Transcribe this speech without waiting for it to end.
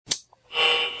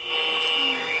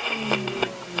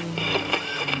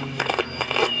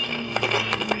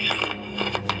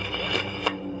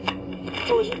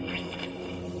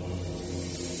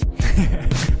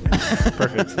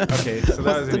Okay, so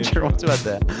that was an Wasn't sure intro. what to add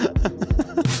there.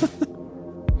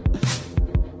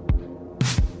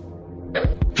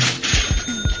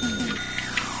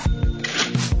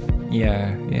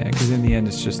 Yeah, because in the end,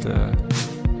 it's just a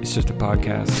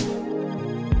podcast.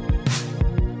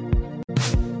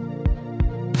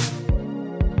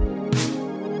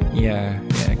 Yeah,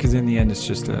 because in the end, it's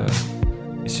just a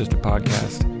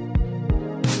podcast.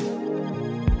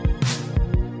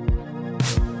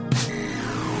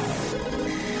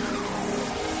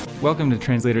 Welcome to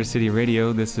Translator City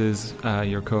Radio. This is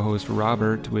your co-host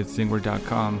Robert with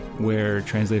Zingward.com, where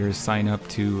translators sign up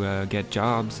to get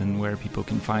jobs and where people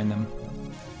can find them.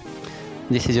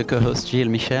 This is your co-host Gilles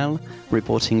Michel,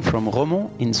 reporting from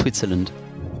Romont in Switzerland.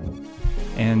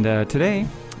 And today,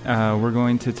 we're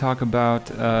going to talk about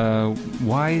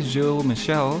why Gilles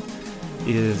Michel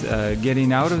is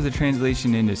getting out of the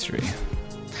translation industry.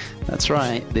 That's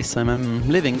right. This time I'm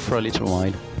living for a little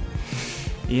while.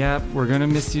 Yeah, we're gonna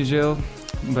miss you, Gilles.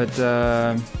 But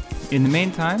in the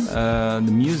meantime,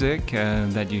 the music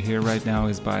that you hear right now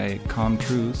is by Com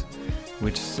Truise,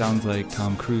 which sounds like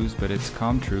Tom Cruise, but it's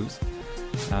Com Truise.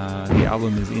 The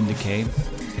album is In Decay,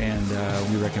 and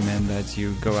we recommend that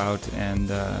you go out and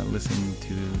listen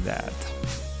to that.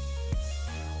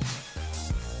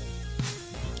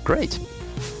 Great.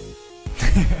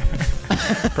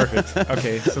 Perfect.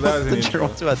 Okay, so that was an Wasn't sure intro.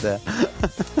 what to add there.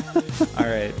 All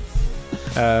right.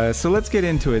 So let's get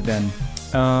into it then.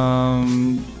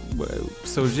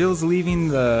 So Gilles leaving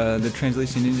the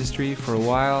translation industry for a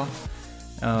while.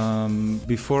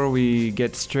 Before we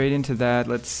get straight into that,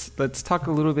 let's talk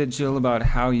a little bit, Gilles, about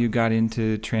how you got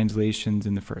into translations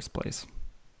in the first place.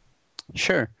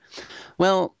 Sure.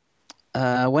 Well,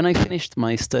 when I finished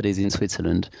my studies in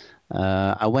Switzerland,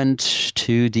 I went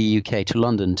to the UK, to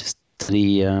London, to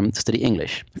study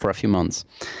English for a few months.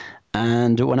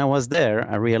 And when I was there,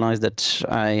 I realized that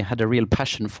I had a real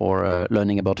passion for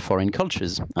learning about foreign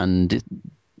cultures and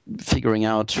figuring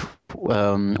out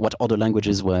what other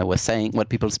languages were saying, what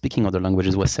people speaking other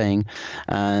languages were saying.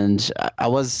 And I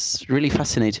was really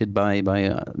fascinated by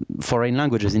foreign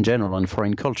languages in general and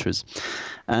foreign cultures.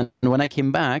 And when I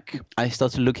came back, I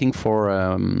started looking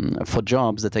for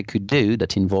jobs that I could do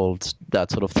that involved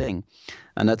that sort of thing.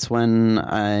 And that's when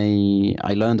I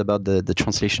learned about the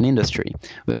translation industry,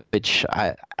 which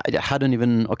I hadn't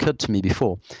even occurred to me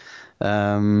before.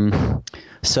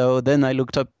 So then I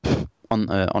looked up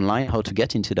online how to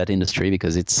get into that industry,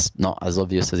 because it's not as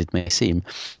obvious as it may seem.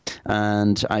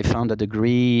 And I found a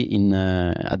degree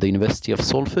at the University of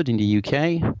Salford in the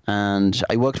UK, and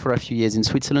I worked for a few years in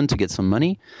Switzerland to get some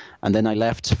money, and then I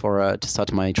left to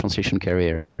start my translation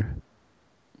career.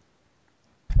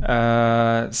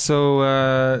 So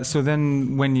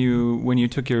then when you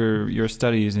took your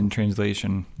studies in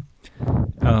translation,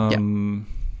 how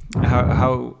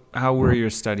were your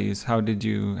studies? How did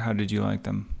you like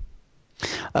them?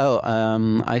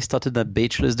 I started a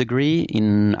bachelor's degree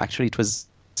it was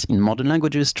in modern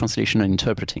languages, translation and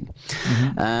interpreting.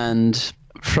 Mm-hmm. And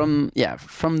from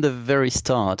the very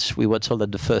start, we were told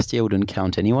that the first year wouldn't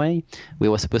count anyway. We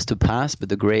were supposed to pass, but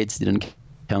the grades didn't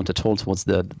count at all towards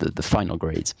the final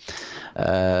grades.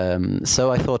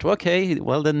 So I thought, okay,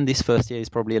 well then this first year is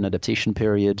probably an adaptation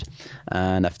period,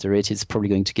 and after it's probably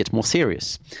going to get more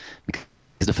serious. Because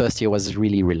the first year was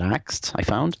really relaxed, I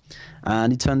found,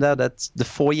 and it turned out that the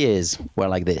 4 years were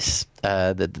like this.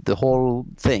 The whole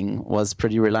thing was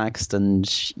pretty relaxed, and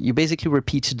you basically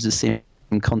repeated the same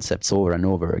concepts over and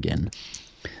over again.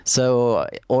 So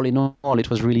all in all, it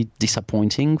was really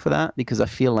disappointing for that, because I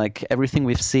feel like everything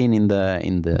we've seen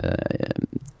from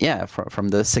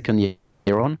the second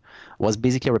year on was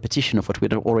basically a repetition of what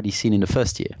we'd already seen in the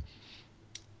first year.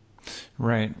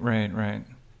 Right.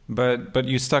 But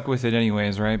you stuck with it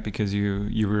anyways, right? Because you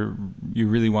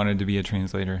really wanted to be a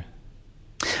translator.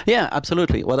 Yeah,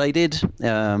 absolutely. What I did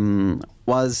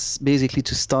was basically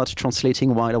to start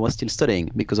translating while I was still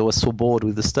studying, because I was so bored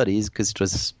with the studies, because it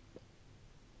was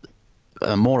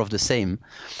more of the same.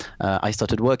 I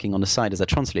started working on the side as a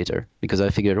translator, because I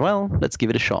figured, well, let's give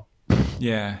it a shot.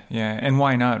 Yeah, and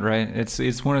why not, right?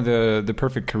 It's one of the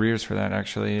perfect careers for that,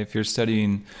 actually. If you're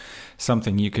studying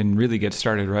something, you can really get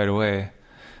started right away.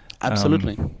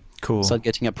 Absolutely. Cool. Start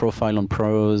getting a profile on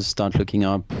Prose, start looking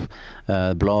up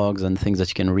blogs and things that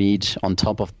you can read on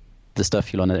top of the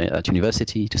stuff you learn at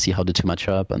university to see how the two match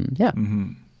up, and yeah.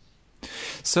 Mm-hmm.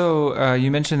 So you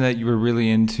mentioned that you were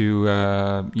really into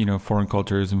foreign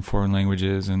cultures and foreign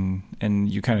languages, and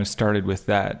you kind of started with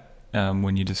that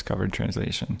when you discovered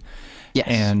translation. Yes.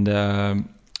 And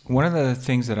one of the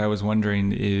things that I was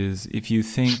wondering is if you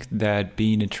think that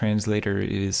being a translator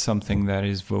is something that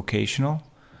is vocational.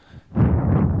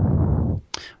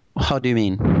 How do you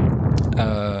mean?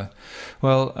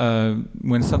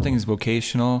 When something is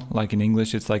vocational, like in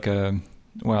English, it's like the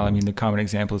common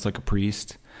example is like a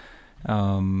priest.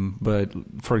 But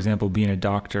for example, being a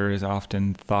doctor is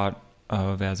often thought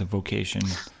of as a vocation.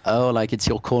 Oh, like it's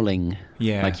your calling.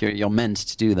 Yeah. Like you're meant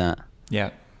to do that. Yeah.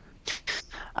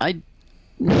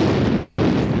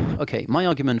 Okay, my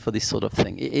argument for this sort of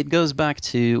thing, it goes back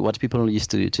to what people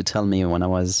used to tell me when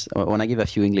I give a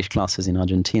few English classes in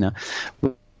Argentina,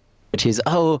 which is,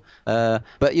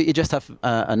 but you just have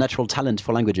a natural talent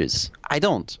for languages. I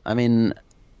don't. I mean,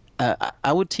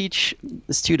 I would teach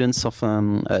students of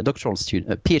doctoral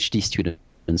student, PhD students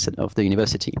of the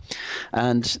university,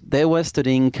 and they were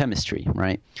studying chemistry,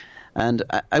 right? And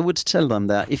I would tell them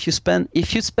that if you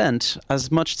spent as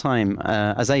much time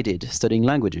as I did studying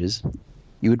languages,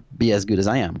 you would be as good as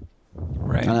I am.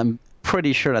 Right. And I'm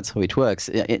pretty sure that's how it works.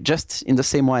 Just in the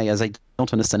same way as I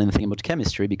don't understand anything about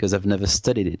chemistry because I've never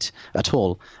studied it at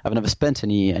all. I've never spent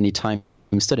any time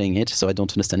studying it, so I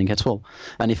don't understand it at all.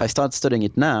 And if I start studying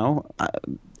it now,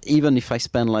 even if I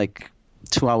spend like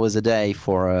 2 hours a day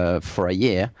for a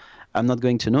year, I'm not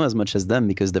going to know as much as them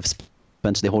because they've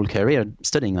spent their whole career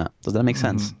studying that. Does that make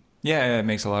sense? Yeah, it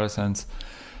makes a lot of sense.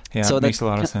 Yeah, so it makes a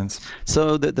lot of sense.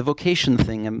 So the vocation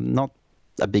thing, I'm not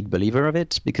a big believer of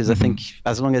it because I think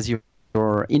as long as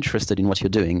you're interested in what you're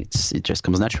doing, it just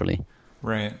comes naturally.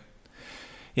 Right.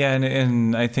 Yeah,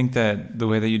 and I think that the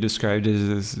way that you described it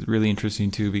is really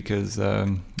interesting too, because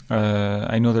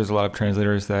I know there's a lot of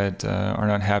translators that are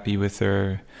not happy with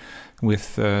their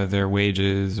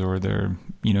wages or their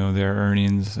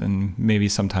earnings, and maybe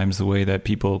sometimes the way that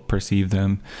people perceive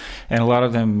them. And a lot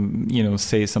of them,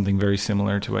 say something very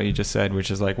similar to what you just said, which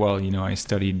is like, well, I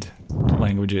studied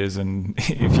languages, and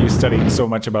if you studied so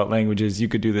much about languages, you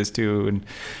could do this too. And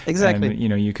exactly.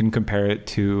 And, you can compare it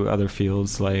to other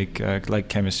fields like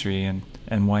chemistry,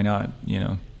 and why not,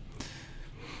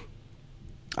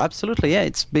 Absolutely. Yeah.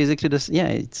 It's basically this. Yeah.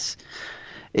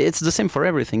 It's the same for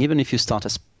everything. Even if you start a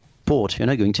sport, you're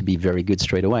not going to be very good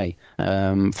straight away.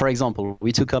 For example,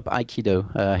 we took up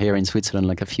Aikido here in Switzerland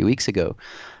like a few weeks ago.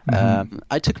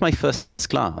 I took my first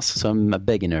class, so I'm a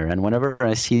beginner, and whenever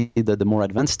I see the more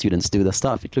advanced students do the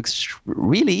stuff, it looks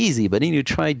really easy, but then you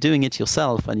try doing it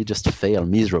yourself and you just fail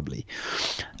miserably.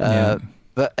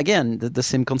 But again, the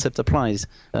same concept applies.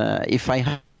 If I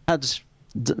had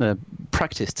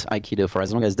practiced Aikido for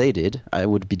as long as they did, I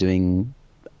would be doing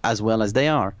as well as they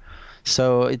are.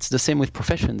 So it's the same with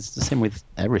professions, it's the same with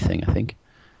everything, I think.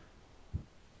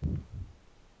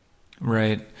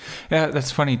 Right. Yeah, that's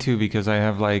funny too, because I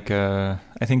have I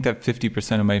think that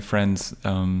 50% of my friends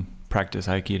practice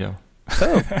Aikido.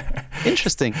 Oh,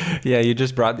 interesting. Yeah, you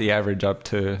just brought the average up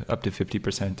to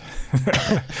 50%.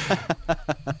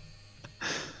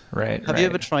 Right. Have you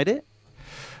ever tried it?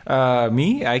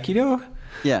 Me? Aikido?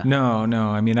 Yeah. No.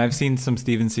 I mean, I've seen some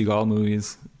Steven Seagal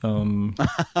movies.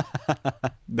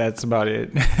 That's about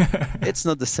it. It's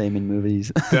not the same in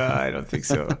movies. No, I don't think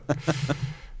so.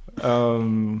 All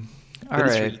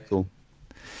right. Really cool.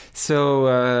 So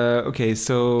okay,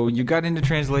 so you got into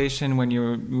translation when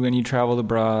you traveled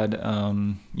abroad.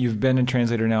 You've been a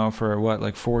translator now for what,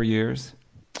 like 4 years,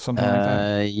 something like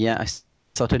that? Yeah, I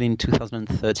started in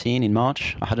 2013 in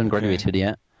March. I hadn't graduated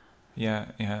yet. Yeah,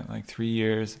 like 3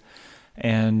 years.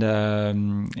 And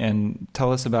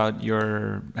tell us about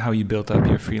how you built up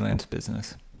your freelance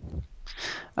business.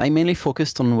 I mainly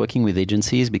focused on working with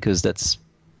agencies because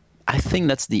I think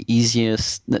that's the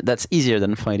easiest. That's easier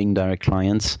than finding direct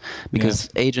clients because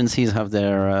agencies have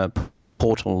their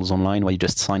portals online where you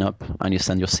just sign up and you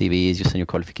send your CVs, you send your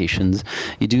qualifications.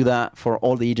 You do that for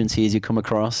all the agencies you come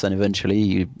across, and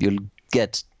eventually you'll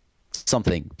get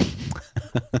something.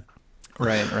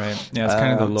 Right. Yeah, it's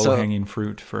kind of the low-hanging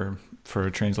fruit for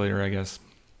a translator, I guess.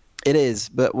 It is,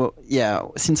 but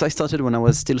since I started when I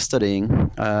was still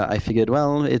studying, I figured,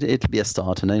 well, it'll be a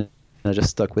start, and I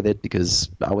just stuck with it because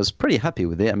I was pretty happy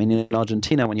with it. I mean, in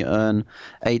Argentina, when you earn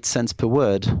 8 cents per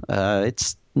word,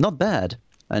 it's not bad,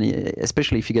 and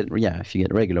especially if you get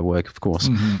regular work, of course.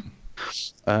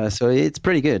 So it's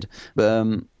pretty good.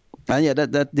 But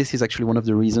this is actually one of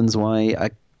the reasons why I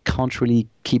can't really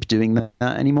keep doing that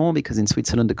anymore, because in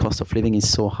Switzerland the cost of living is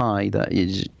so high that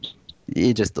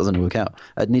it just doesn't work out.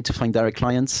 I'd need to find direct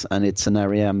clients, and it's an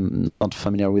area I'm not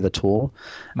familiar with at all.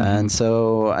 And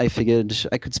so I figured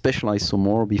I could specialize some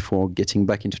more before getting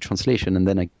back into translation, and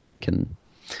then I can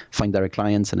find direct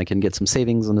clients and I can get some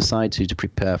savings on the side to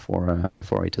prepare for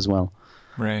it as well.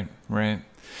 Right.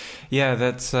 Yeah,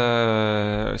 that's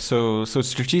so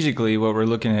strategically what we're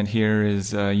looking at here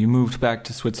is you moved back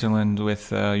to Switzerland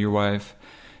with your wife,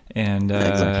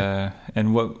 Exactly.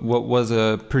 And what was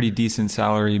a pretty decent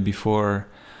salary before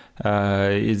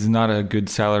is not a good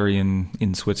salary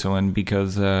in Switzerland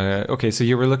because okay, so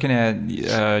you were looking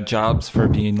at jobs for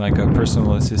being like a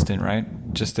personal assistant, right?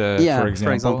 Just for Yeah, for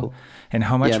example. example. And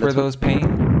how much Yeah, were that's what. those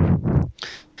paying?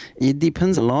 It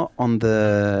depends a lot on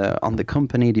the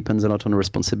company. Depends a lot on the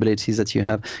responsibilities that you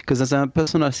have. Because as a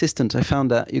personal assistant, I found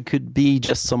that you could be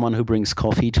just someone who brings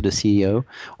coffee to the CEO,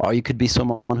 or you could be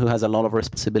someone who has a lot of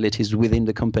responsibilities within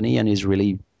the company and is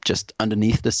really just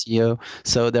underneath the CEO.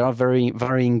 So there are very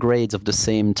varying grades of the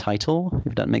same title,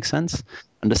 if that makes sense.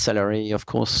 And the salary, of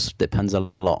course, depends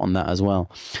a lot on that as well.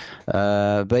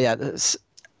 But yeah,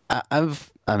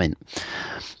 I mean,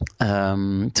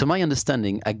 to my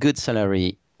understanding, a good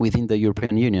salary within the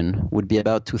European Union would be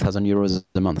about 2,000 euros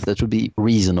a month. That would be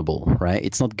reasonable, right?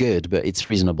 It's not good, but it's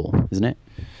reasonable, isn't it?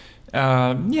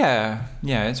 Yeah,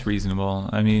 it's reasonable.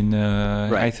 I mean, I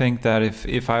Right. think that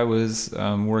if I was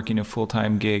working a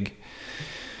full-time gig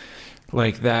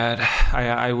like that,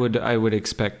 I would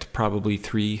expect probably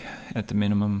three at the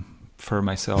minimum for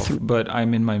myself. But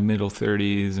I'm in my middle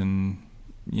 30s, and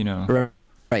you know,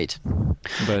 Right.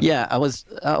 but Yeah, I was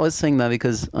saying that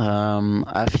because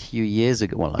a few years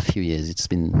ago, well, a few years, it's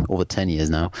been over 10 years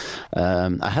now.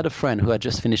 I had a friend who had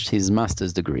just finished his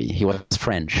master's degree. He was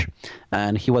French,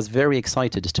 and he was very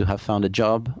excited to have found a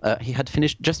job. He had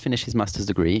just finished his master's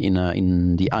degree in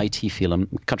the IT field. I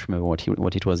can't remember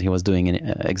what it was he was doing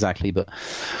exactly, but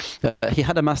he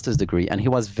had a master's degree, and he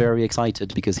was very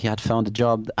excited because he had found a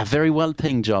job, a very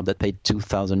well-paying job that paid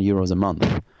 2,000 euros a month.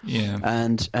 yeah,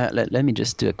 And let me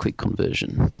just do a quick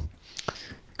conversion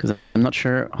because I'm not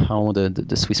sure how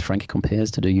the Swiss franc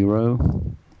compares to the euro.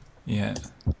 yeah,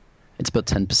 It's about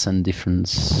 10%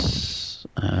 difference.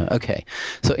 Okay,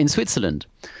 so in Switzerland,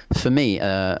 for me,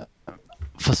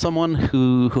 for someone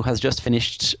who has just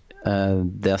finished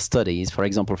their studies, for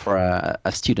example, for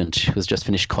a student who's just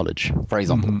finished college, for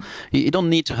example, you don't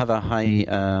need to have a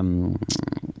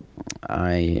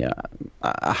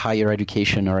higher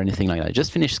education or anything like that.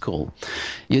 Just finish school.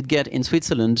 You'd get in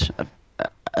Switzerland,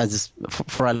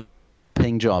 for a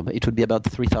paying job, it would be about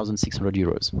 3,600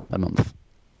 euros a month.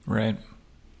 right.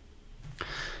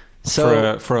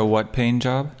 So For a what paying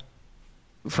job?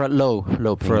 for a low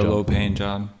paying For a job. low paying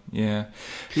job. Yeah.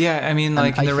 Yeah, I mean, And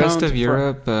like in I the rest found of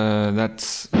Europe,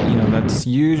 that's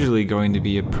usually going to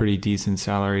be a pretty decent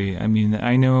salary. I mean,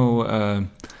 I know,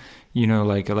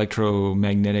 like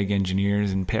electromagnetic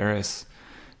engineers in Paris.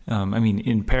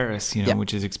 In Paris, Yeah.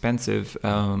 which is expensive,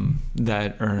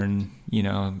 that earn,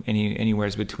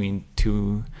 anywheres between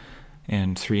 2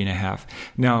 and 3.5.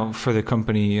 Now, for the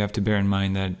company, you have to bear in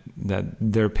mind that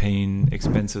they're paying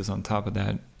expenses on top of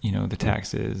that, the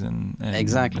taxes and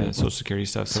Exactly. the social security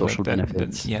stuff. So Social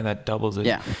benefits. that doubles it.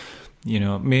 Yeah.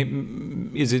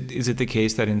 Is it the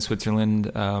case that in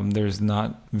Switzerland there's not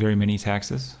very many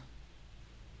taxes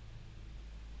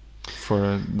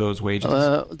for those wages?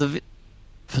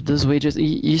 For those wages,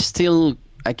 you still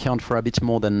account for a bit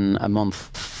more than a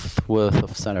month's worth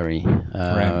of salary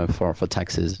Right. for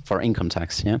taxes, for income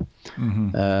tax, yeah.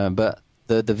 Mm-hmm. But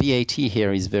the VAT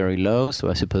here is very low, so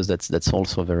I suppose that's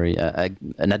also very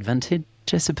an advantage,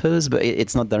 I suppose. But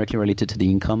it's not directly related to the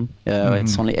income.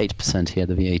 It's only 8% here,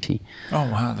 the VAT. Oh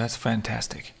wow, that's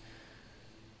fantastic.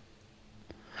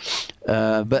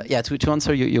 But yeah, to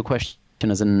answer your question,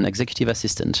 as an executive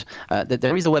assistant,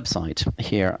 there is a website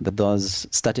here that does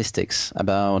statistics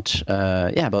about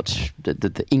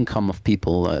the income of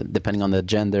people depending on the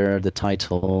gender, the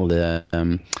title, the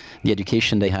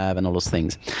education they have, and all those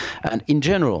things. And in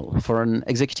general, for an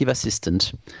executive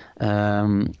assistant,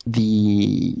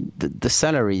 the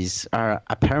salaries are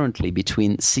apparently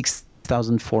between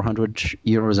 6,400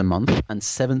 euros a month and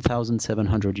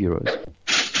 7,700 euros.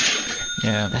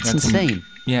 Yeah, That's insane.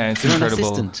 Yeah, it's For an incredible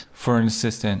assistant. for an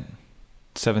assistant.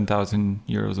 7,000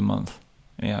 euros a month.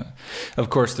 Yeah,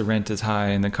 of course the rent is high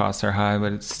and the costs are high,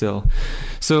 but it's still.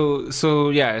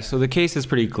 So yeah. So the case is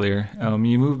pretty clear.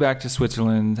 You moved back to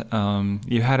Switzerland.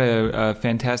 You had a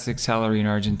fantastic salary in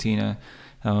Argentina.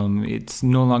 It's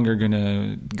no longer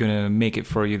gonna make it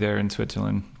for you there in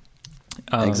Switzerland.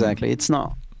 Exactly. It's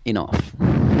not enough.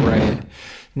 Right.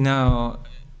 Now,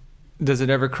 does it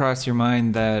ever cross your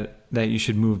mind that you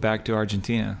should move back to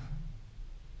Argentina?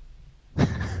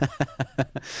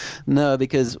 No,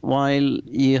 because while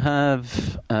you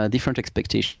have different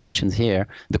expectations here,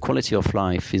 the quality of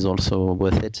life is also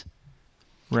worth it.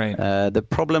 Right.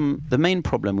 The main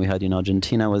problem we had in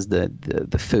Argentina was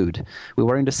the food. We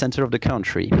were in the center of the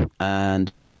country,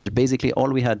 and basically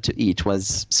all we had to eat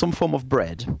was some form of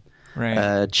bread,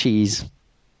 Right. cheese,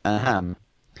 ham.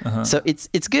 Uh-huh. So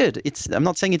it's good. I'm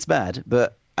not saying it's bad,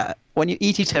 but when you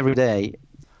eat it every day,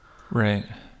 Right.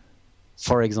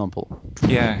 for example.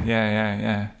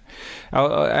 Yeah.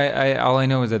 All I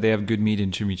know is that they have good meat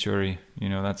in chimichurri.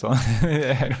 That's all.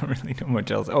 I don't really know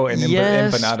much else. Oh, and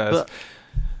Yes, empanadas. but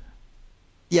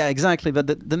yeah, exactly.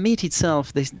 But the meat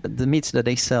itself, the meat that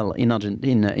they sell in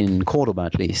Argentina, in Cordoba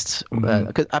at least,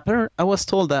 because I was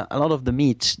told that a lot of the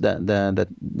meat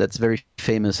that's very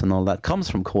famous and all that comes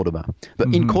from Cordoba.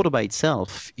 But in Cordoba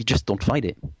itself, you just don't find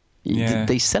it. Yeah.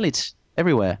 They sell it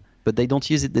everywhere, but they don't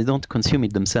use it. They don't consume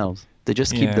it themselves. They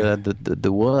just keep Yeah.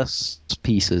 the worst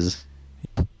pieces.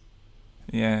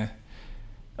 Yeah.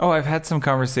 Oh, I've had some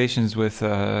conversations with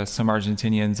some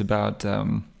Argentinians about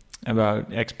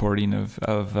exporting of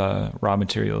raw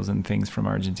materials and things from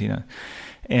Argentina,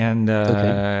 and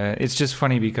Okay. it's just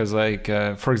funny because, like,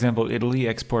 for example, Italy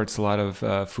exports a lot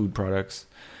of food products,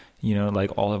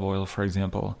 like olive oil, for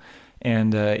example.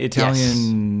 And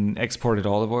Italian exported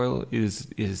olive oil is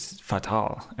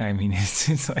fatal. I mean,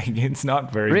 it's like it's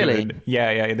not very Really? good.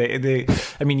 Yeah. They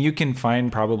I mean, you can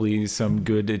find probably some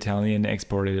good Italian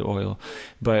exported oil,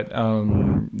 but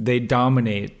they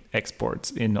dominate exports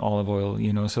in olive oil.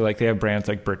 So like they have brands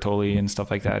like Bertolli and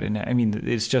stuff like that. And I mean,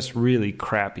 it's just really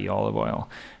crappy olive oil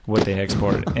what they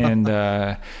export.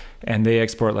 And they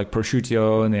export like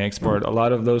prosciutto, and they export a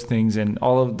lot of those things, and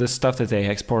all of the stuff that they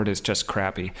export is just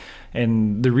crappy.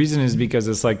 And the reason is because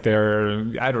it's like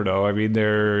I don't know, I mean,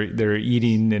 they're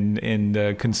eating and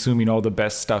consuming all the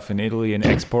best stuff in Italy and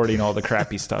exporting all the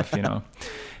crappy stuff,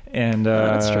 And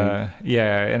That's true.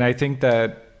 yeah, and I think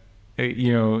that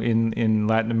in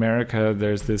Latin America,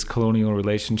 there's this colonial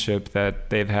relationship that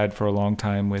they've had for a long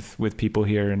time with people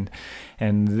here,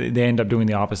 and they end up doing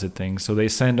the opposite thing. So they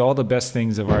send all the best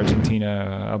things of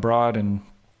Argentina abroad, and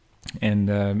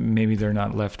maybe they're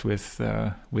not left with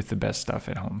the best stuff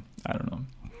at home. I don't know.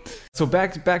 So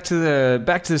back to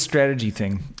the strategy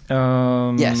thing.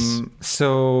 Yes.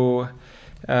 So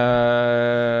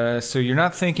you're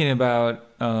not thinking about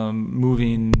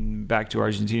moving back to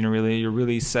Argentina, really. You're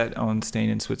really set on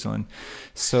staying in Switzerland.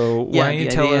 So why don't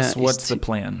you tell us what's the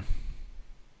plan?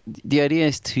 The idea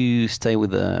is to stay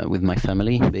with my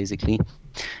family, basically,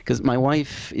 because my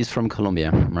wife is from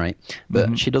Colombia, right?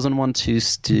 But she doesn't want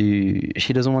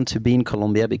she doesn't want to be in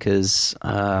Colombia because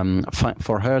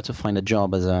for her to find a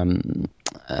job as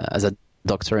a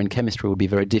doctor in chemistry would be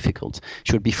very difficult.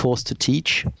 She would be forced to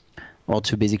teach, or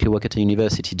to basically work at a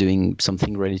university doing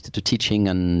something related to teaching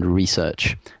and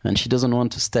research, and she doesn't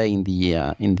want to stay in the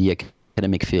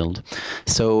academic field.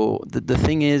 So the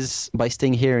thing is, by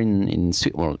staying here in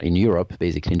Europe,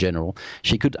 basically in general,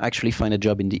 she could actually find a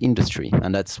job in the industry,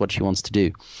 and that's what she wants to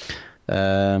do.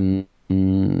 So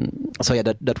yeah,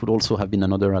 that would also have been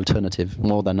another alternative,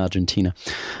 more than Argentina.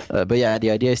 But yeah, the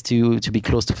idea is to be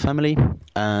close to family,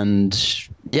 and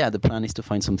yeah, the plan is to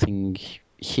find something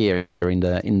here in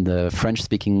the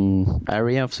French-speaking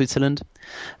area of Switzerland,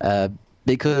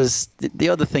 because the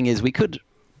other thing is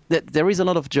there are a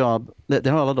lot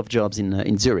of jobs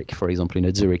in Zurich, for example, in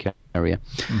the Zurich area,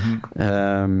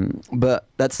 but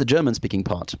that's the German-speaking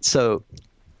part. So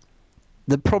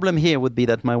the problem here would be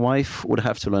that my wife would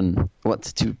have to learn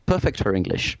to perfect her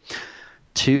English,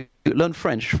 to learn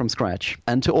French from scratch,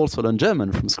 and to also learn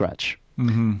German from scratch,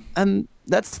 and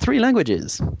that's 3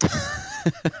 languages.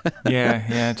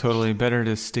 Yeah, totally. Better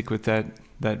to stick with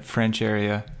that French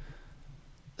area.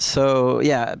 So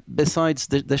yeah, besides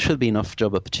there should be enough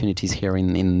job opportunities here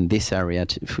in this area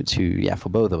for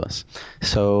both of us.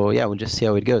 So yeah, we'll just see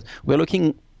how it goes. We're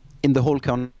looking in the whole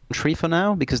country for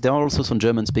now, because there are also some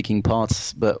German-speaking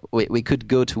parts, but we could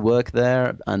go to work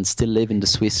there and still live in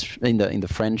the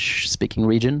French-speaking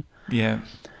region. Yeah.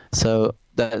 So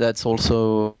that's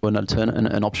also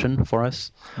an option for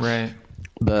us. Right.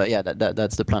 But yeah,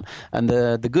 that's the plan. And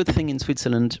the good thing in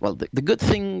Switzerland, well, the good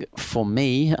thing for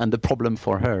me and the problem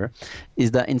for her is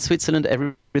that in Switzerland,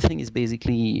 everything is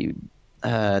basically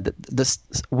the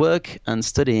work and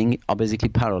studying are basically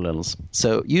parallels.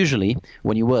 So usually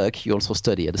when you work, you also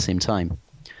study at the same time.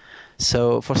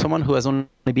 So for someone who has only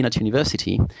been at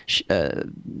university,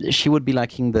 she would be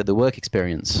lacking the work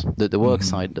experience, the work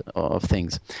side of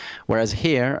things. Whereas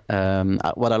here,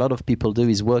 what a lot of people do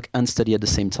is work and study at the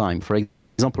same time. For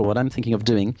example, what I'm thinking of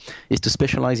doing is to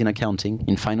specialize in accounting,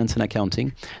 in finance and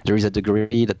accounting. There is a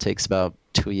degree that takes about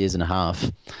 2.5 years.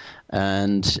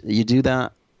 And you do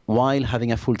that while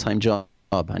having a full-time job,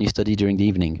 and you study during the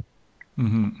evening.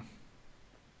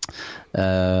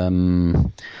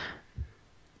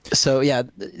 So yeah,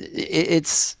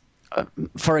 it's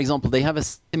for example, they have a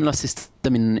similar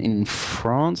system in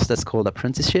France that's called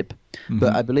apprenticeship,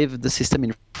 but I believe the system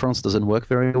in France doesn't work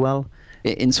very well.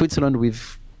 In Switzerland,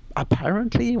 we've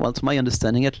Apparently, well, to my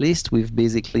understanding at least, we've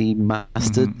basically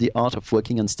mastered the art of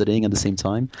working and studying at the same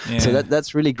time. So Yeah.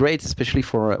 that's really great, especially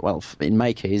for, well, in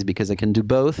my case, because I can do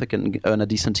both. I can earn a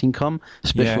decent income, Yeah.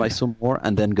 specialize some more,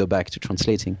 and then go back to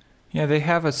translating. Yeah, they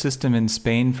have a system in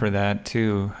Spain for that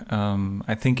too.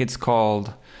 I think it's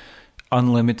called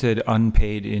unlimited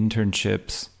unpaid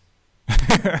internships.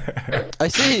 I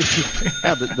see.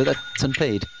 Yeah, but that's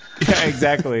unpaid. Yeah,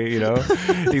 exactly,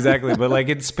 exactly. But like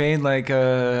in Spain, like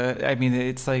I mean,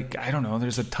 it's like, I don't know,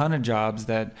 there's a ton of jobs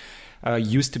that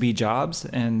used to be jobs,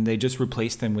 and they just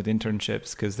replaced them with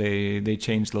internships because they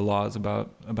changed the laws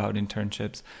about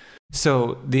internships.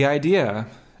 So the idea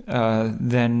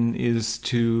then is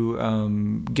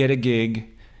to get a gig,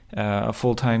 a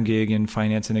full-time gig in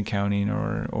finance and accounting,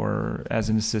 or as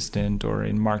an assistant, or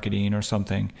in marketing or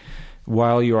something,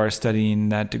 while you are studying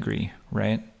that degree,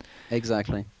 right?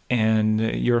 Exactly. And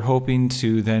you're hoping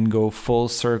to then go full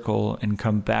circle and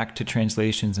come back to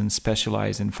translations and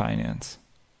specialize in finance.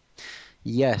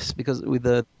 Yes, because with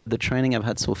the training I've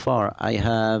had so far, I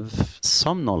have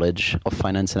some knowledge of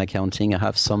finance and accounting. I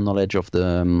have some knowledge of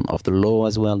the law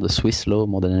as well, the Swiss law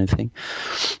more than anything,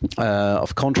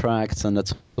 of contracts and that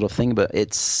sort of thing. But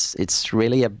it's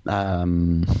really a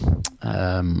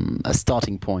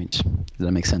starting point. Does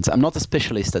that make sense? I'm not a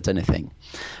specialist at anything,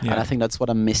 Yeah. and I think that's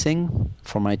what I'm missing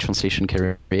for my translation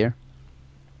career.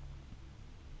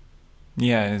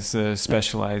 Yeah, it's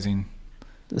specializing.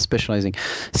 Specializing.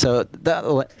 So that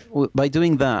by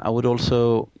doing that, I would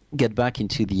also get back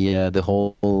into the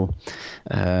whole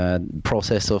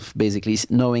process of basically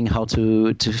knowing how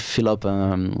to fill up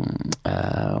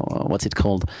what's it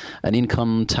called, an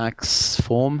income tax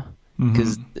form,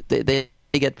 because they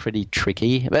get pretty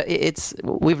tricky. But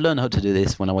we've learned how to do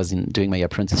this when I was doing my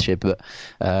apprenticeship. But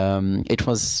it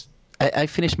was I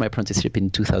finished my apprenticeship in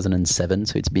 2007,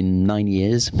 so it's been 9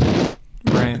 years.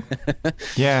 Right.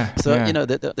 Yeah. So yeah.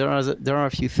 there are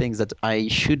a few things that I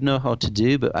should know how to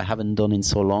do, but I haven't done in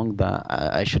so long that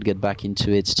I should get back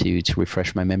into it to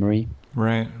refresh my memory.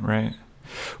 Right. Right.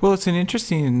 Well, it's an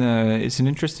interesting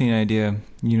idea,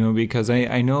 because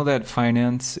I know that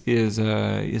finance is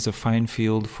a fine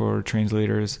field for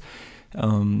translators.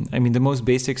 I mean, the most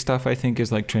basic stuff I think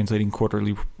is like translating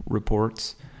quarterly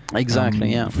reports.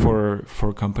 Exactly. Yeah. For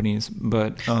companies,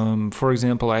 but for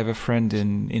example, I have a friend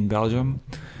in Belgium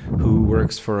who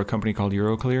works for a company called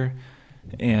Euroclear,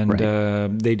 and Right.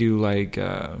 they do like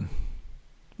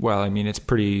well, I mean, it's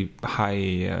pretty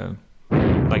high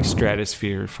like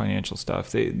stratosphere financial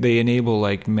stuff. They enable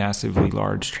like massively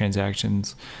large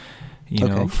transactions,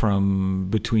 Okay. from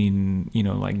between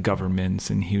like governments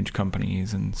and huge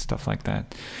companies and stuff like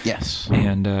that, Yes.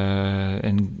 and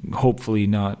hopefully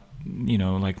not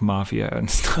like mafia and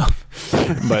stuff,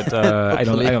 but I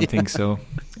don't think so.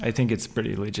 I think it's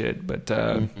pretty legit, but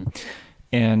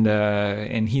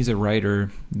and he's a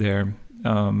writer there,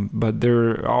 but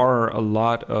there are a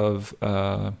lot of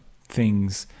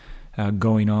things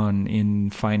going on in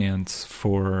finance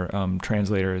for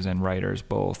translators and writers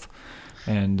both,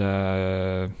 and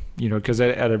because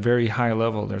at a very high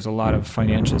level there's a lot of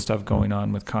financial stuff going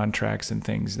on with contracts and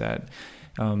things that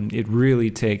it really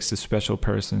takes a special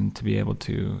person to be able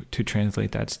to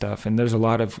translate that stuff, and there's a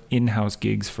lot of in-house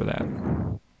gigs for that.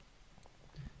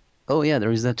 Oh yeah, there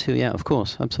is that too. Yeah, of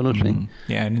course, absolutely.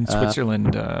 Yeah, and in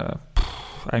Switzerland,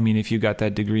 I mean, if you got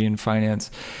that degree in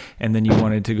finance and then you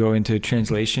wanted to go into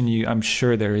translation, I'm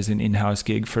sure there is an in-house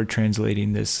gig for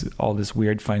translating all this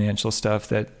weird financial stuff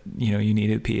that you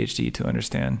need a PhD to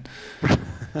understand.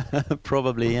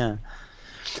 Probably, yeah.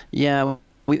 Yeah.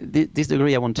 This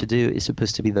degree I want to do is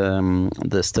supposed to be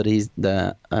the studies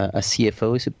that a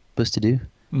CFO is supposed to do.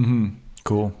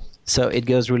 Cool. So it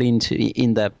goes really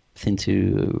in depth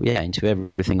into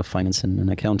everything of finance and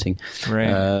accounting.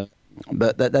 Right.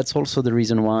 But that's also the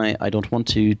reason why I don't want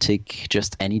to take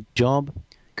just any job.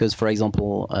 Because, for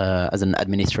example, as an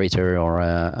administrator or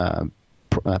a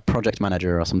project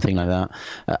manager or something like that,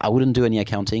 I wouldn't do any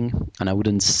accounting, and I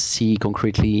wouldn't see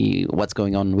concretely what's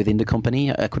going on within the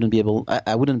company. I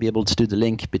wouldn't be able to do the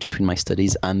link between my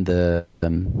studies and the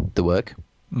work.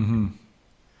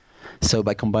 So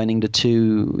by combining the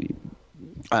two,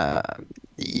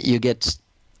 you get.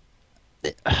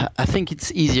 I think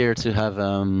it's easier to have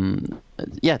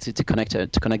to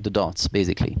connect the dots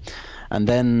basically, and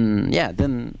then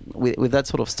with that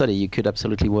sort of study you could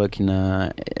absolutely work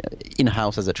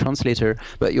in-house as a translator,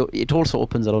 but it also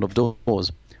opens a lot of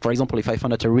doors. For example, if I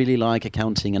found that I really like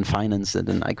accounting and finance,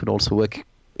 then I could also work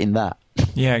in that.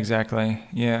 Yeah, exactly.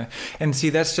 Yeah. And see,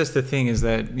 that's just the thing is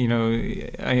that,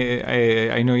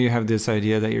 I know you have this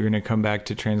idea that you're going to come back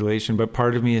to translation, but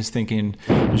part of me is thinking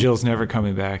Jill's never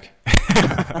coming back.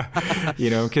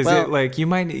 Because Well, you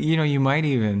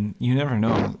never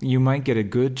know. You might get a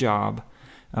good job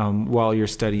while you're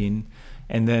studying,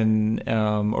 and then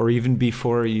or even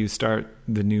before you start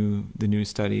the new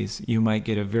studies, you might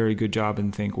get a very good job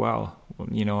and think, wow,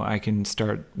 I can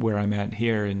start where I'm at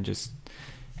here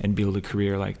and build a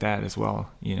career like that as well.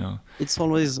 it's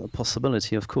always a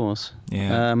possibility, of course.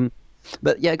 Yeah.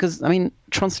 But yeah, because I mean,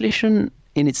 translation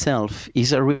in itself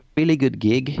is a really good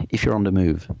gig if you're on the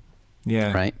move,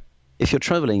 Yeah. right? If you're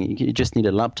traveling, you just need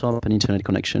a laptop, an internet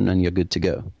connection, and you're good to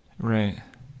go. Right.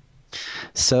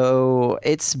 So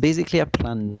it's basically a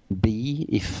plan B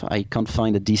if I can't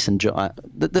find a decent job.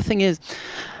 The thing is,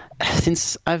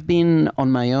 since I've been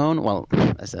on my own, well,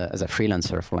 as a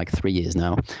freelancer for like 3 years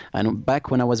now, and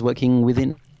back when I was working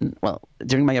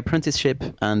during my apprenticeship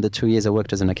and the 2 years I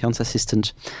worked as an accounts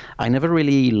assistant, I never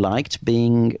really liked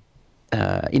being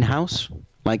in-house,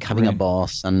 like having a Right.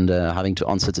 boss and having to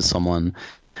answer to someone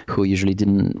who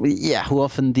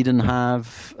often didn't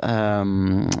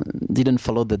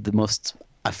follow the most,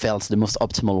 I felt, the most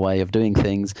optimal way of doing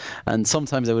things. And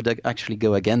sometimes I would actually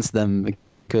go against them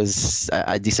because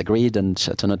I disagreed and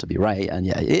turned out to be right. And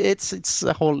yeah, it's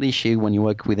a whole issue when you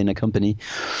work within a company.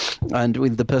 And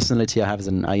with the personality I have as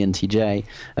an INTJ,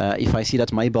 if I see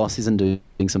that my boss isn't doing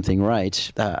something right,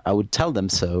 I would tell them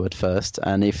so at first.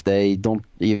 And if they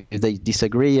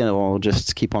disagree or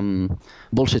just keep on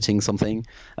bullshitting something,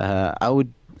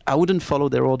 I wouldn't follow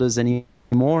their orders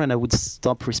anymore, and I would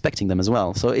stop respecting them as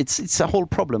well. So it's a whole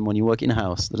problem when you work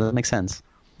in-house. Does that make sense?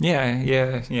 Yeah,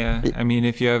 yeah, yeah. I mean,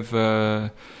 if you have,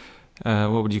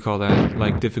 what would you call that?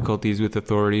 Like difficulties with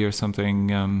authority or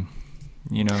something,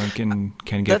 it can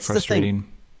get That's the thing. frustrating.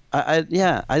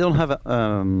 I don't have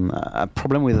a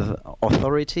problem with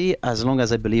authority as long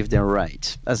as I believe they're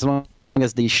right. As long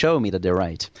as they show me that they're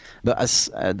right. But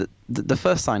as the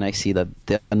first sign I see that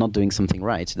they're not doing something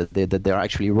right, that they're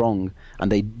actually wrong,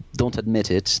 and they don't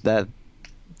admit it, that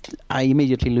I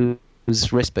immediately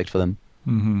lose respect for them.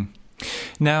 Hmm.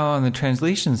 Now, on the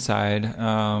translation side,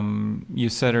 you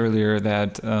said earlier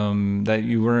that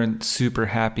you weren't super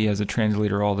happy as a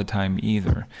translator all the time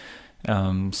either.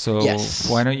 So Yes.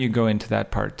 why don't you go into that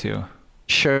part too?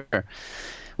 Sure.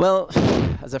 Well,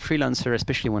 as a freelancer,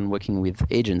 especially when working with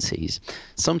agencies,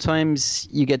 sometimes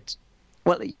you get,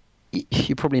 well,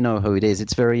 you probably know how it is.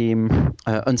 It's very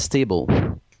unstable.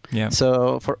 Yeah,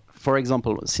 So, for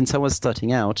example, since I was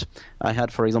starting out, I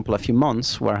had, for example, a few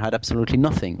months where I had absolutely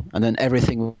nothing, and then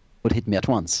everything would hit me at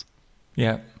once.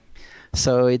 yeah,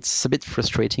 So it's a bit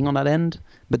frustrating on that end.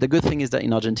 But the good thing is that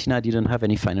in Argentina, I didn't have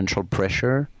any financial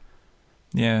pressure.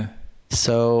 yeah.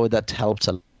 So that helped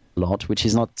a lot, which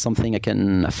is not something I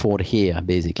can afford here,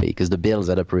 basically, because the bills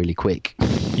add up really quick.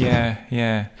 Yeah,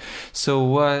 yeah. So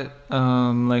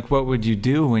what would you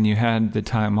do when you had the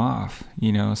time off?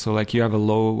 So like you have a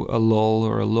lull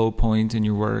or a low point in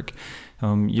your work.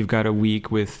 You've got a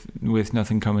week with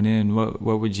nothing coming in.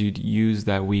 What would you use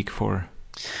that week for?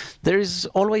 There's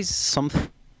always something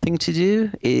to do.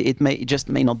 It just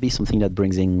may not be something that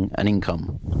brings in an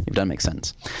income, if that makes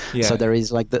sense. So Yeah, there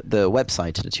is like the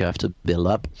website that you have to build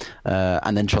up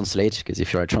and then translate, because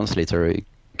if you're a translator, you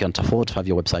can't afford to have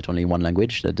your website only in one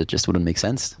language. That just wouldn't make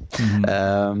sense.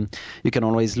 You can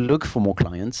always look for more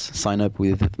clients, sign up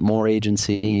with more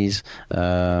agencies.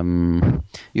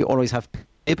 You always have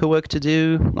paperwork to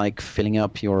do, like filling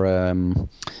up your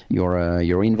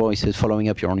invoices, following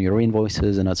up on your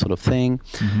invoices, and that sort of thing.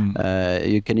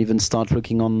 You can even start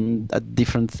looking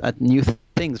at new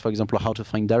things. For example, how to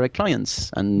find direct clients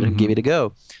and give it a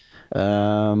go.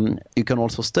 You can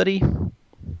also study,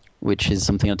 which is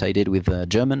something that I did with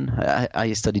German.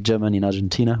 I studied German in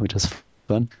Argentina, which was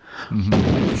fun.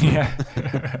 yeah,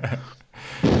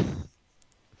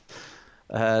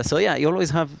 So yeah, you always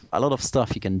have a lot of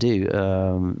stuff you can do,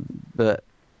 but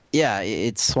yeah,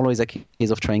 it's always a case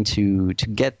of trying to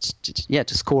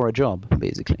score a job,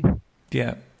 basically.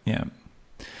 yeah, yeah.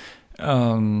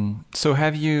 So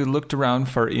have you looked around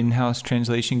for in-house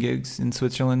translation gigs in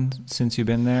Switzerland since you've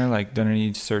been there? Like done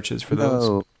any searches for those?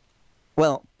 No,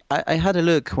 well, I had a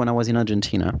look when I was in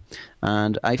Argentina,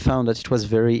 and I found that it was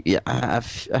very. Yeah,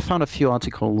 I found a few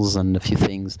articles and a few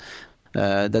things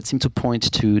that seem to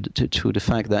point to the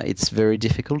fact that it's very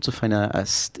difficult to find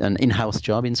an in-house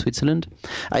job in Switzerland.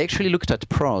 I actually looked at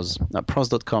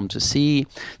pros.com to see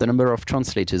the number of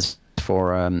translators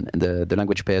for the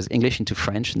language pairs English into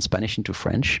French and Spanish into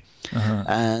French, Uh-huh.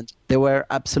 and there were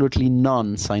absolutely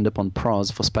none signed up on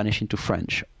Pros for Spanish into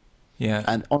French. Yeah.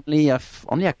 and only a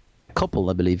couple,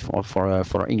 I believe,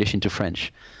 for English into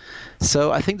French.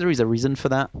 So I think there is a reason for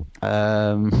that.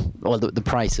 Well, the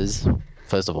prices,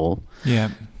 first of all. Yeah.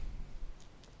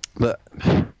 But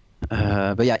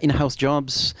yeah, in-house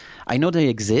jobs, I know they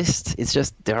exist. It's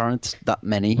just there aren't that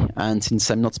many, and since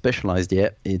I'm not specialized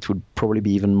yet, it would probably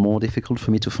be even more difficult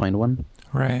for me to find one.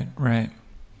 Right. Right.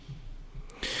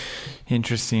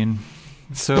 Interesting.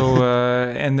 So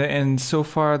and so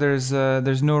far there's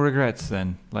no regrets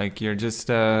then. Like you're just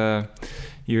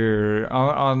you're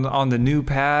on the new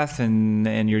path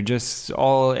and you're just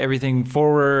everything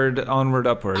forward, onward,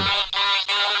 upward.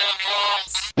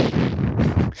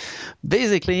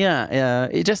 Basically, yeah,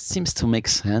 it just seems to make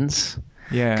sense.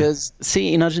 Yeah. Because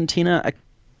see, in Argentina, I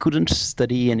couldn't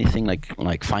study anything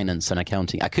like finance and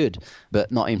accounting. I could,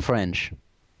 but not in French.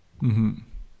 Mm-hmm.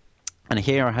 And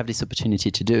here I have this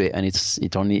opportunity to do it, and it's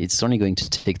only going to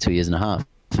take 2 years and a half.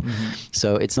 Mm-hmm.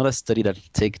 So it's not a study that will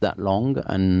take that long,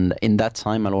 and in that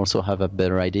time I'll also have a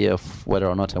better idea of whether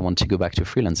or not I want to go back to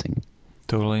freelancing.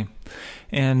 Totally.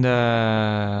 And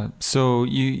so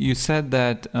you said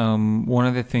that one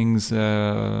of the things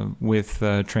with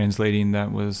translating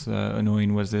that was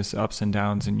annoying was this ups and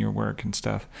downs in your work and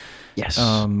stuff. Yes.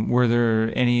 Were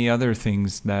there any other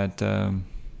things that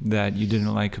that you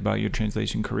didn't like about your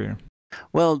translation career?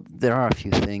 Well, there are a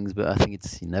few things, but I think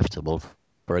it's inevitable.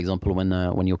 For example,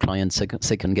 when your client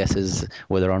second guesses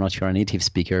whether or not you're a native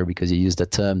speaker because you used a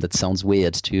term that sounds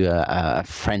weird to a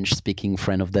French-speaking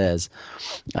friend of theirs,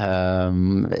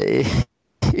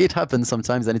 it happens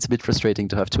sometimes, and it's a bit frustrating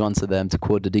to have to answer them, to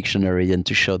quote the dictionary, and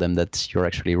to show them that you're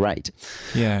actually right.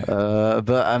 Yeah.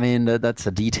 But I mean, that's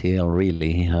a detail,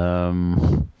 really.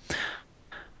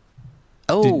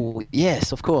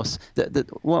 Yes, of course.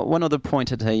 One other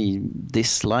point that I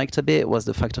disliked a bit was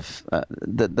the fact of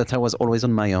that I was always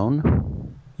on my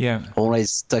own. Yeah. Always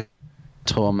stuck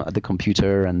at home at the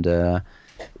computer, and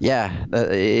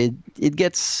it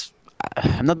gets.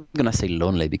 I'm not gonna say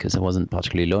lonely because I wasn't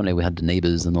particularly lonely. We had the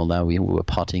neighbors and all that. We were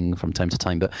partying from time to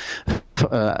time. But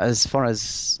as far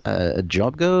as a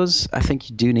job goes, I think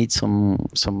you do need some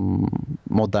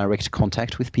more direct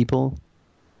contact with people.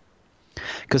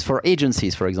 Because for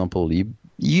agencies, for example, you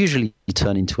usually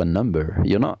turn into a number.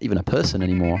 You're not even a person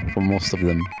anymore for most of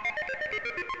them.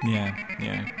 Yeah.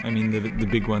 I mean, the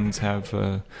big ones have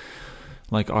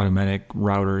like automatic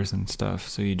routers and stuff,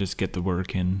 so you just get the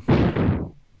work in.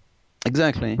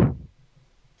 Exactly.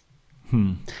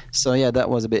 So yeah, that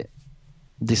was a bit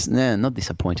not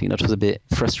disappointing. That was a bit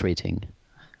frustrating.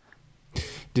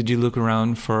 Did you look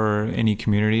around for any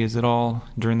communities at all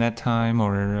during that time,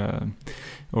 or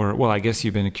well, I guess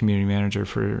you've been a community manager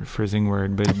for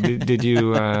Zingword, but did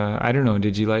you I don't know,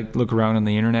 did you like look around on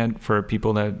the internet for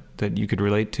people that you could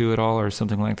relate to at all, or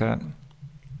something like that?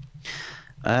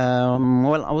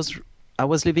 Well, I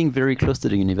was living very close to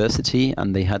the university,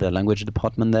 and they had a language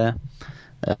department there.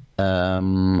 I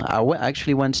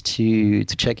actually went to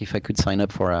check if I could sign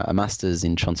up for a master's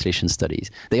in translation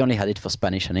studies. They only had it for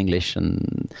Spanish and English,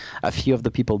 and a few of the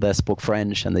people there spoke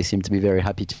French, and they seemed to be very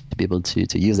happy to be able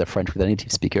to use their French with a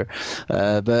native speaker.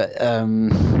 But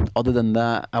other than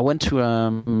that, I went to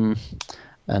an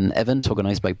event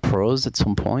organized by Prose at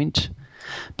some point.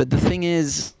 But the thing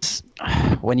is,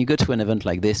 when you go to an event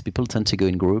like this, people tend to go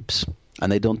in groups, and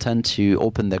they don't tend to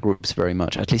open their groups very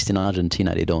much. At least in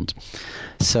Argentina, they don't.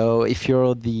 So if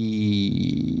you're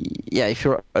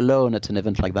alone at an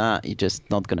event like that, you're just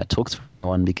not going to talk to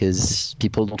anyone because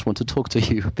people don't want to talk to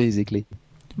you, basically.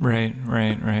 Right.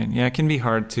 Yeah, it can be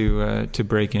hard to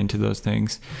break into those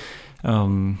things.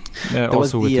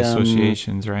 Also with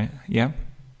associations, right? Yeah.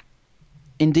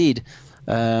 Indeed.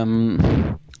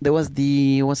 There was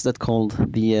what's that called?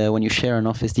 When you share an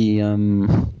office, the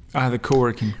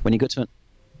co-working. When you go to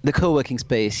the co-working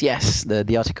space, yes,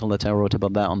 the article that I wrote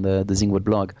about that on the Zingwood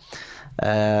blog.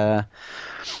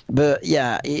 But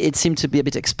yeah, it seemed to be a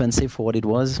bit expensive for what it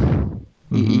was.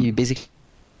 Mm-hmm. You basically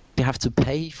have to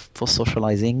pay for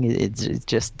socializing. It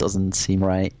just doesn't seem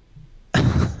right.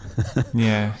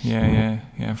 Yeah.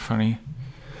 Funny.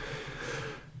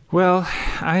 Well,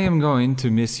 I am going to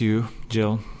miss you,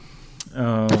 Jill.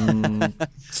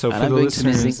 So for the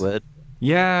listeners,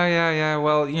 yeah.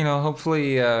 Well,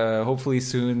 hopefully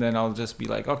soon. Then I'll just be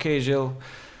like, okay, Jill,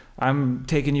 I'm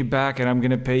taking you back, and I'm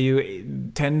gonna pay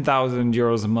you 10,000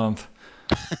 euros a month.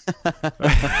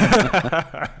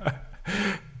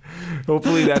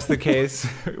 Hopefully that's the case.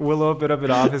 We'll open up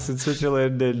an office in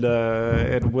Switzerland, and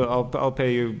I'll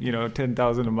pay you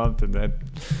 10,000 a month, and then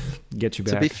get you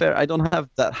back. To be fair, I don't have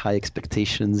that high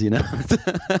expectations,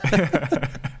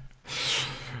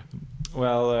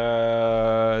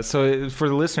 Well, so for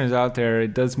the listeners out there,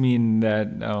 it does mean that,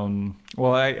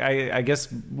 well, I guess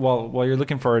while you're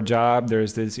looking for a job,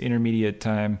 there's this intermediate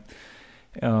time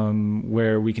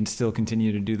where we can still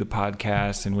continue to do the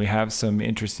podcast, and we have some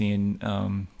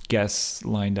interesting guests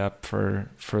lined up for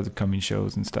the coming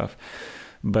shows and stuff.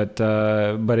 But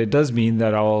it does mean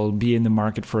that I'll be in the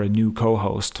market for a new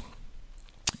co-host.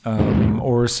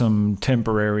 Or some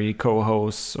temporary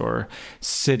co-hosts or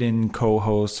sit-in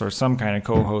co-hosts or some kind of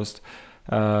co-host.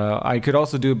 I could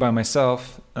also do it by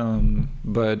myself,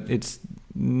 but it's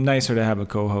nicer to have a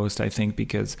co-host, I think,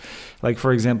 because, like,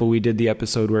 for example, we did the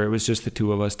episode where it was just the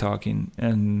two of us talking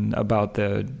and about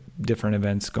the different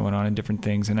events going on and different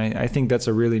things, and I think that's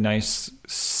a really nice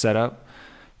setup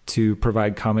to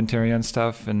provide commentary on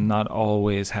stuff and not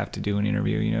always have to do an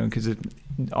interview, you know, because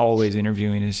always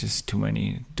interviewing is just too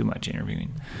much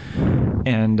interviewing.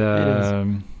 And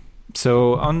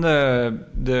so on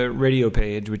the radio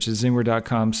page, which is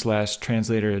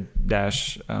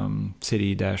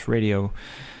zingware.com/translator-city-radio,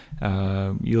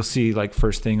 you'll see, like,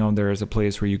 first thing on there is a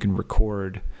place where you can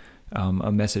record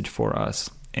a message for us.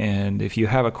 And if you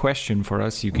have a question for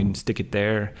us, you can stick it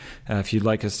there. If you'd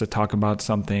like us to talk about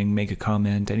something, make a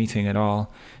comment, anything at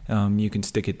all, you can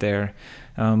stick it there.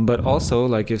 But also,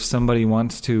 like, if somebody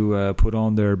wants to put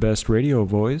on their best radio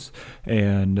voice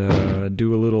and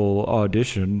do a little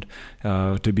audition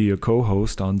to be a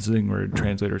co-host on Zingware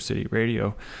Translator City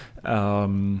Radio,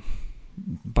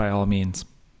 by all means.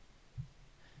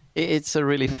 It's a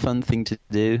really fun thing to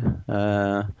do.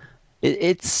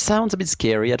 It sounds a bit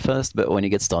scary at first, but when you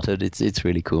get started, it's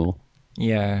really cool.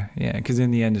 Yeah, because in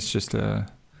the end, it's just a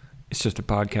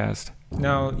podcast.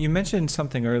 Now, you mentioned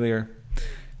something earlier.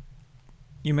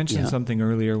 Something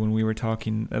earlier when we were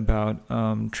talking about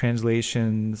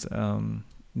translations,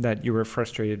 that you were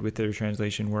frustrated with their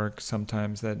translation work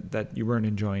sometimes, that you weren't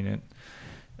enjoying it.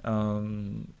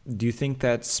 Do you think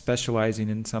that specializing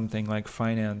in something like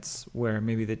finance, where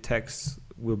maybe the text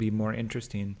will be more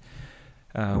interesting,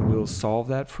 will solve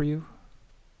that for you?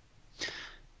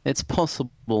 It's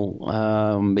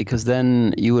possible, because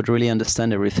then you would really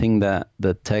understand everything that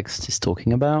the text is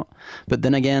talking about. But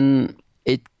then again,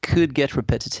 it could get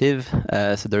repetitive,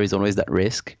 so there is always that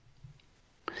risk.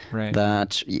 Right.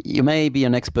 That you may be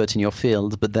an expert in your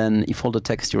field, but then if all the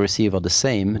texts you receive are the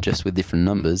same, just with different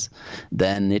numbers,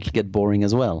 then it'll get boring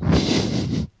as well.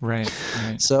 Right.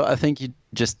 So I think you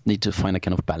just need to find a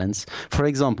kind of balance. For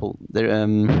example,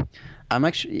 if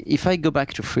I go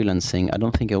back to freelancing, I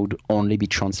don't think I would only be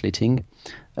translating.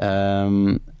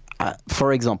 For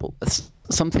example,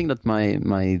 something that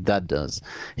my dad does,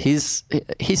 he's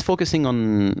focusing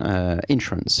on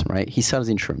insurance, right? He sells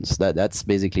insurance. That's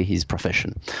basically his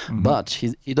profession. Mm-hmm. But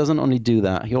he doesn't only do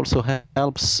that. He also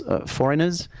helps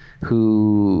foreigners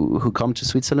who come to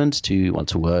Switzerland to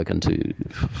work and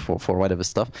for whatever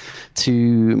stuff.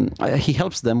 He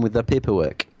helps them with their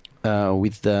paperwork,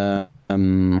 with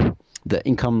the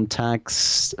income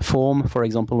tax form, for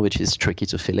example, which is tricky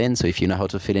to fill in. So if you know how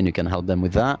to fill in, you can help them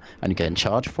with that, and you can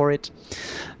charge for it.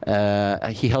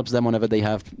 He helps them whenever they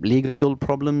have legal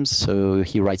problems. So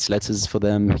he writes letters for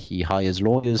them. He hires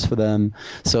lawyers for them.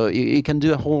 So you can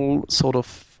do a whole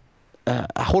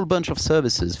bunch of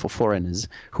services for foreigners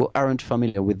who aren't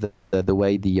familiar with the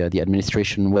way the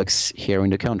administration works here in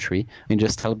the country, and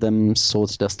just help them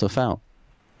sort their stuff out.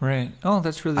 Right. Oh,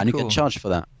 that's really cool. And you can charge for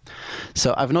that.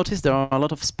 So I've noticed there are a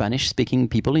lot of Spanish-speaking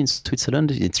people in Switzerland.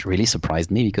 It's really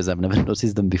surprised me because I've never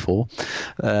noticed them before.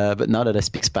 But now that I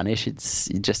speak Spanish, it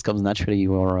just comes naturally.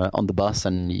 You are on the bus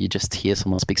and you just hear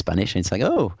someone speak Spanish, and it's like,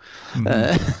 oh.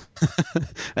 Mm-hmm.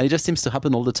 And it just seems to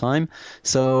happen all the time.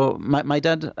 So my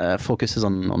dad focuses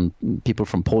on people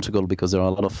from Portugal because there are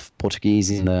a lot of Portuguese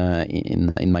in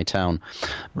my town.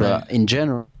 But in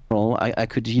general, I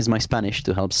could use my Spanish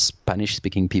to help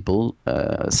Spanish-speaking people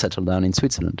settle down in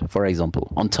Switzerland, for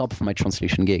example, on top of my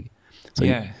translation gig. So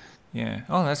yeah.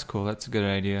 Oh, that's cool. That's a good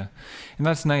idea. And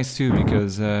that's nice, too,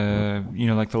 because,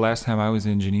 like the last time I was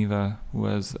in Geneva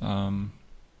was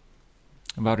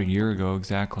about a year ago,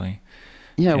 exactly.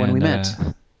 Yeah, when we met.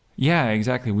 Yeah,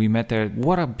 exactly. We met there.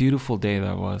 What a beautiful day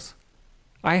that was.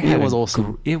 It was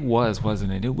awesome. It was,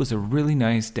 wasn't it? It was a really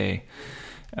nice day.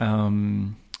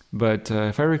 But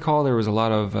if I recall, there was a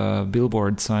lot of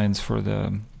billboard signs for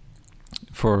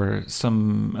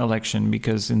some election,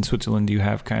 because in Switzerland you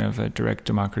have kind of a direct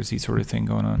democracy sort of thing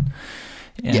going on.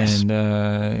 And, yes. And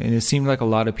it seemed like a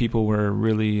lot of people were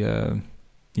really,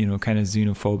 kind of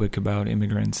xenophobic about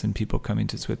immigrants and people coming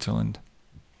to Switzerland.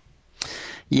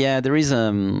 Yeah, there is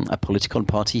a political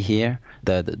party here,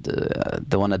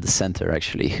 the one at the center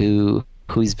actually, who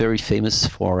is very famous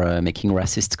for making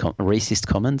racist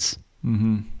comments.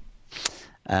 Mm-hmm.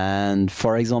 And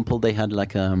for example, they had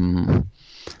like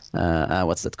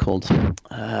what's that called?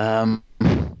 Um,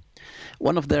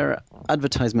 One of their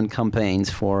advertisement campaigns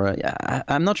for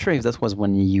I'm not sure if that was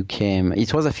when you came.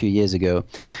 It was a few years ago,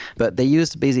 but they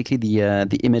used basically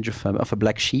the image of a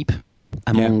black sheep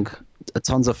among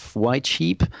tons of white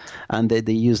sheep, and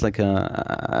they use like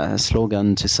a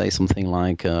slogan to say something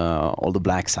like all the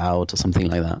blacks out or something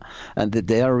like that. And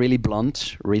they are really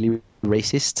blunt, really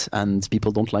racist, and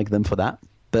people don't like them for that.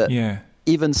 But Yeah.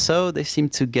 even so, they seem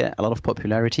to get a lot of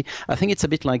popularity. I think it's a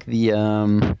bit like the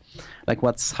like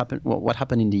what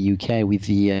happened in the UK with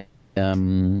the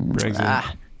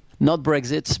Brexit. not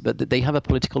Brexit, but they have a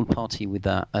political party with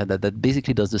that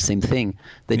basically does the same thing.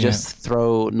 They just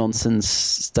throw nonsense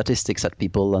statistics at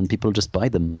people, and people just buy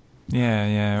them.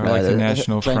 Yeah, or like the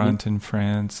National Front in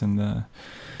France and the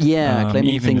claiming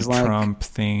even things the like Trump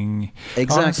thing.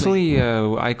 Exactly.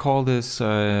 Honestly, I call this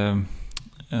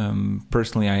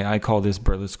personally. I call this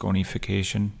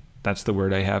Berlusconification. That's the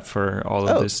word I have for all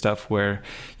of this stuff, where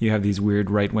you have these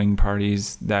weird right-wing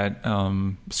parties that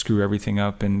screw everything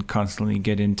up and constantly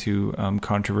get into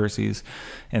controversies,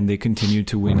 and they continue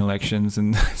to win elections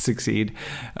and succeed.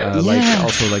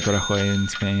 Like Rajoy in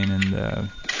Spain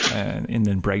and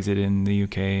then Brexit in the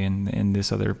UK and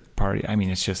this other party. I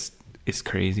mean, it's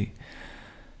crazy.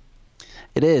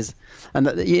 It is. And,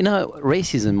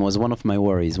 racism was one of my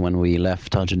worries when we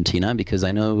left Argentina, because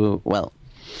I know, well,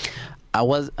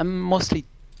 I'm mostly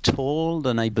told,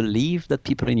 and I believe that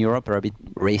people in Europe are a bit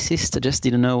racist. I just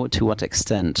didn't know to what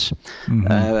extent.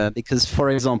 Mm-hmm. Because, for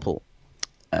example,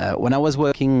 when I was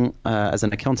working as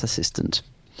an accounts assistant,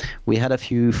 we had a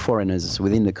few foreigners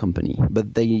within the company,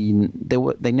 but they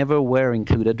never were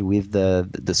included with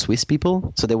the Swiss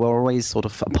people, so they were always sort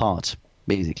of apart,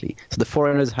 basically. So the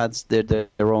foreigners had their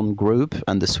own group,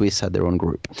 and the Swiss had their own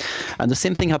group. And the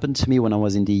same thing happened to me when I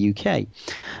was in the UK.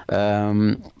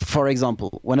 For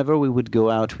example, whenever we would go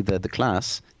out with the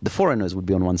class, the foreigners would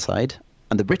be on one side,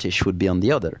 and the British would be on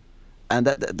the other. And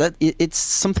it's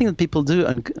something that people do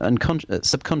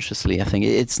subconsciously, I think.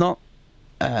 It's not...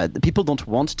 people don't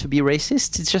want to be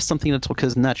racist. It's just something that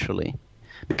occurs naturally.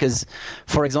 Because,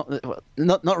 for example,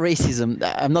 not racism.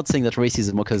 I'm not saying that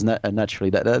racism occurs naturally.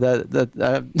 That's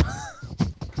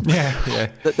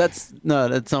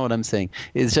not what I'm saying.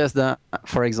 It's just that,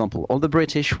 for example, all the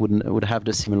British would have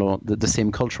the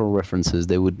same cultural references.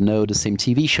 They would know the same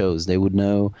TV shows. They would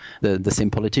know the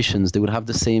same politicians. They would have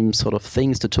the same sort of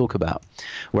things to talk about.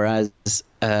 Whereas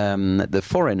the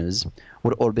foreigners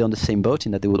would all be on the same boat,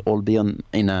 in that they would all be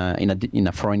in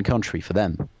a foreign country for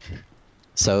them.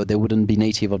 So they wouldn't be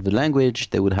native of the language.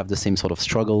 They would have the same sort of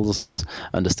struggles,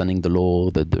 understanding the law,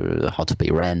 how to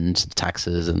pay rent,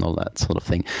 taxes, and all that sort of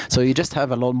thing. So you just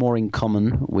have a lot more in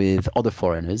common with other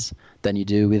foreigners than you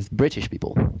do with British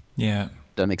people. Yeah.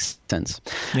 That makes sense.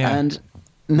 Yeah. And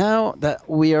now that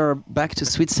we are back to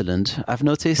Switzerland, I've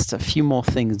noticed a few more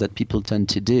things that people tend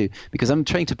to do, because I'm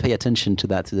trying to pay attention to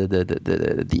that,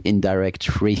 the indirect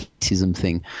racism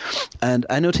thing. And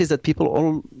I noticed that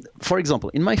people for example,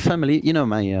 in my family,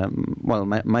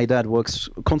 my dad works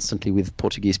constantly with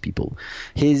Portuguese people.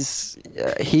 He's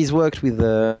worked with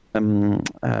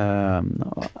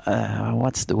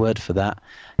what's the word for that?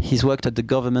 He's worked at the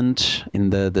government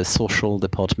in the social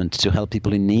department to help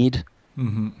people in need.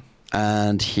 Mm-hmm.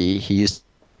 And he used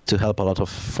to help a lot of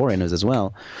foreigners as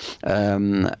well.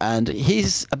 And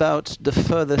he's about the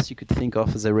furthest you could think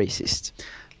of as a racist.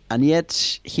 And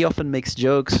yet he often makes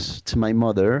jokes to my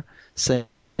mother saying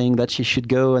that she should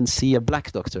go and see a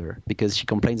black doctor, because she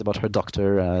complains about her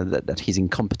doctor, that he's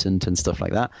incompetent and stuff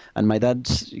like that. And my dad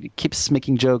keeps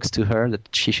making jokes to her that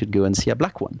she should go and see a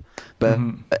black one, but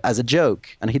as a joke.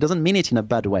 And he doesn't mean it in a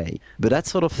bad way. But that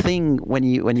sort of thing, when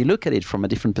you look at it from a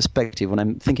different perspective, when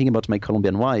I'm thinking about my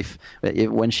Colombian wife,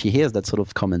 when she hears that sort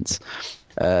of comments,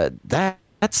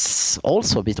 that's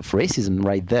also a bit of racism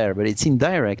right there. But it's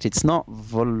indirect. It's not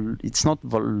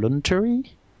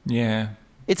voluntary. Yeah.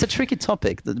 It's a tricky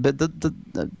topic, but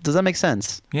does that make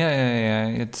sense? Yeah.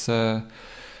 It's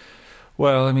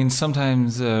well, I mean,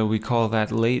 sometimes we call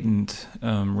that latent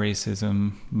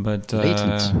racism, but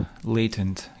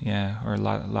latent, yeah, or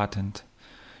latent.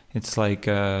 It's like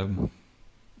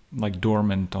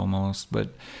dormant almost. But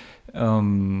I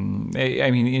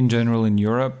mean, in general, in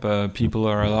Europe, people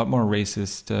are a lot more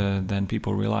racist than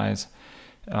people realize.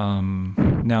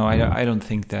 Now, I don't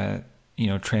think that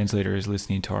translators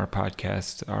listening to our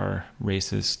podcast are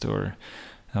racist, or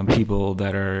people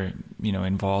that are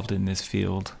involved in this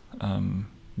field,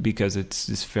 because it's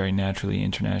just very naturally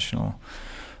international.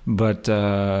 But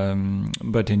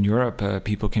in Europe,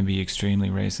 people can be extremely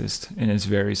racist, and it's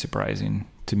very surprising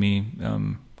to me,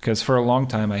 because for a long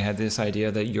time I had this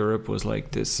idea that Europe was like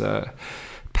this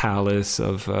palace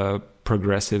of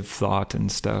progressive thought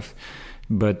and stuff.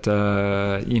 But,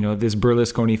 this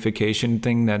Berlusconification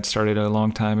thing that started a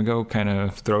long time ago kind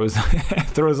of throws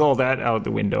all that out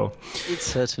the window. It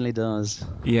certainly does.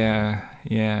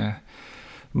 Yeah.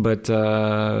 But,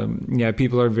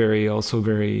 people are very,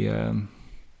 in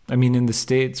the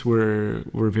States, we're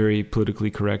very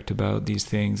politically correct about these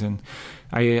things. And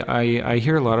I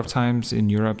hear a lot of times in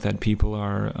Europe that people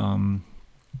are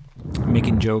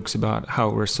making jokes about how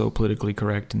we're so politically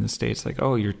correct in the States. Like,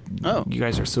 you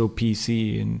guys are so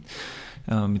PC and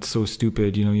it's so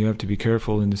stupid. You have to be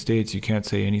careful in the States. You can't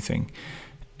say anything.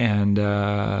 And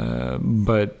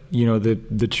but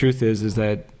the truth is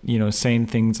that saying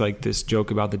things like this joke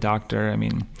about the doctor,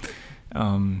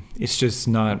 it's just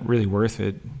not really worth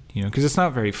it, because it's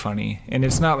not very funny, and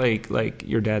it's not like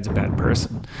your dad's a bad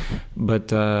person,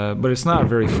 but it's not a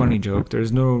very funny joke.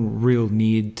 There's no real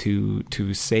need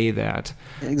to say that.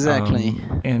 Exactly.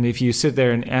 And if you sit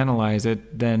there and analyze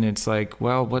it, then it's like,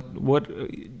 well,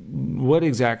 what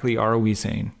exactly are we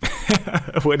saying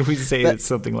when we say it's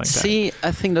something like that? See,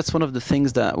 I think that's one of the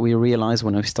things that we realize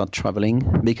when we start traveling,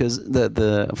 because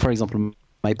for example,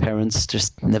 my parents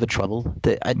just never travel.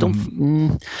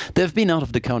 They've been out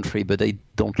of the country, but they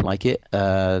don't like it.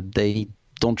 They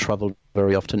don't travel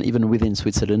very often, even within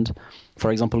Switzerland.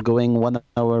 For example, going 1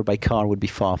 hour by car would be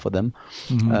far for them.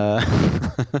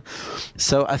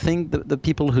 So I think the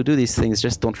people who do these things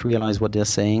just don't realize what they're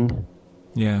saying.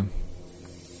 Yeah,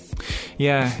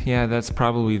 that's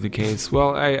probably the case.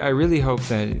 Well, I really hope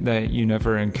that you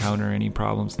never encounter any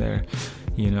problems there.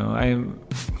 I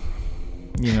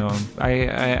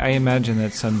imagine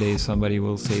that someday somebody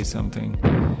will say something,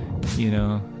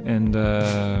 and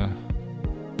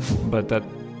but that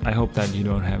I hope that you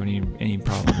don't have any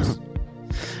problems.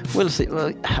 We'll see.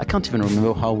 Well, I can't even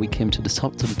remember how we came to the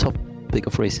topic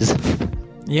of racism.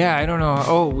 Yeah, I don't know.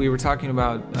 Oh, we were talking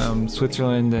about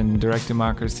Switzerland and direct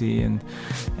democracy and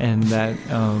that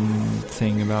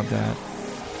thing about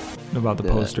the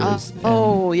posters.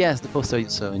 Yes, the poster you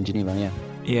saw in Geneva. Yeah.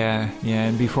 Yeah,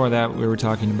 and before that we were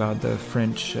talking about the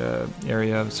French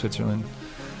area of Switzerland,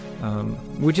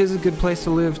 which is a good place to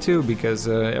live too, because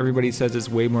everybody says it's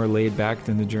way more laid back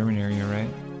than the German area, right?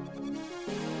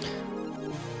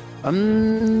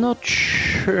 I'm not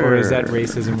sure. Or is that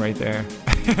racism right there?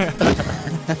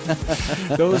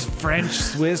 Those French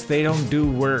Swiss, they don't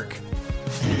do work.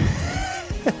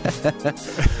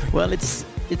 Well, it's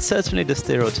certainly the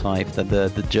stereotype that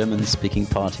the German-speaking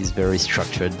part is very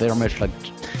structured, very much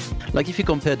like if you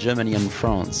compare Germany and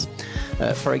France.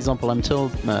 For example, I'm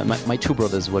told my two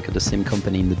brothers work at the same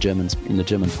company in the German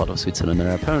part of Switzerland, and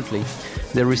apparently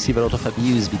they receive a lot of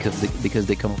abuse because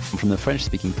they come from the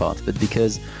French-speaking part, but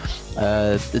because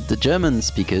the German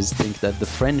speakers think that the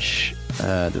French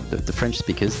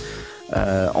speakers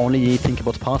only think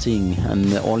about partying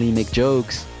and only make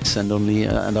jokes and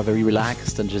are very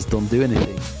relaxed and just don't do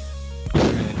anything.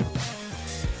 Right.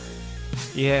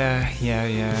 Yeah.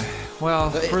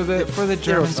 Well, for the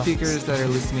German speakers that are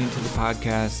listening to the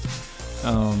podcast,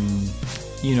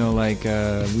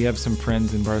 we have some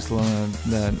friends in Barcelona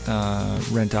that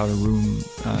rent out a room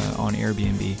on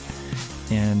Airbnb,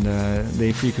 and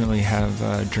they frequently have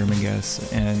German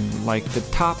guests. And like the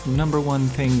top number one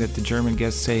thing that the German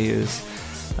guests say is,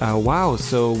 wow,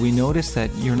 so we noticed that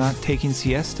you're not taking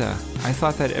siesta. I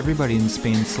thought that everybody in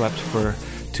Spain slept for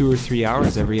 2 or 3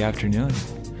 hours every afternoon.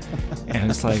 And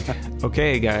it's like,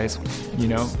 okay, guys,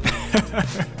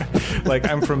 like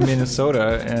I'm from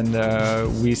Minnesota, and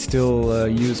we still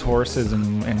use horses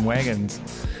and wagons.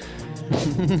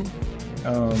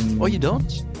 Oh, you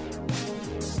don't?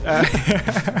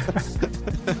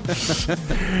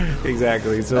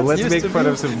 Exactly. So let's make fun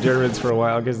of some Germans for a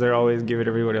while, because they're always giving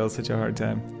everyone else such a hard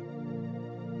time.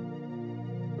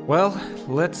 Well,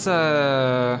 let's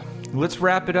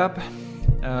wrap it up.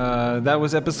 That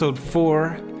was episode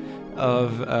 4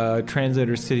 of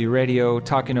Translator City Radio,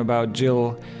 talking about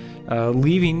Jill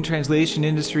leaving translation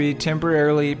industry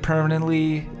temporarily,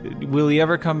 permanently. Will he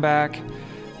ever come back?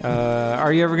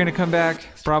 Are you ever going to come back?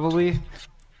 Probably.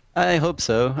 I hope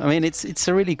so. I mean, it's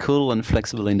a really cool and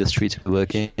flexible industry to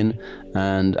work in,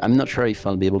 and I'm not sure if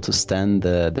I'll be able to stand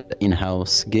the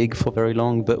in-house gig for very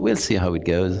long, but we'll see how it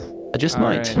goes. I just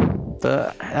might,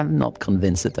 but I'm not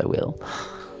convinced that I will.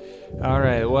 All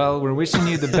right. Well, we're wishing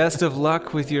you the best of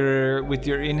luck with your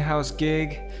in-house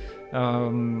gig,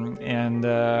 and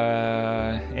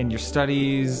your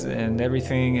studies and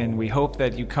everything. And we hope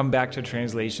that you come back to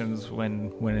translations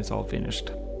when it's all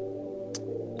finished.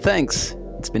 Thanks.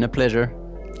 It's been a pleasure.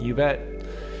 You bet.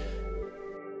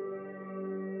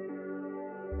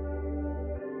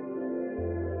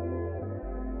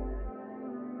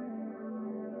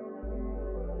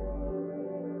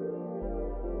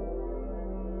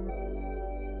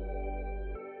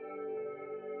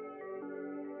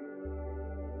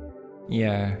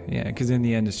 Yeah, yeah. Because in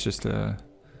the end, it's just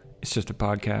a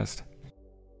podcast.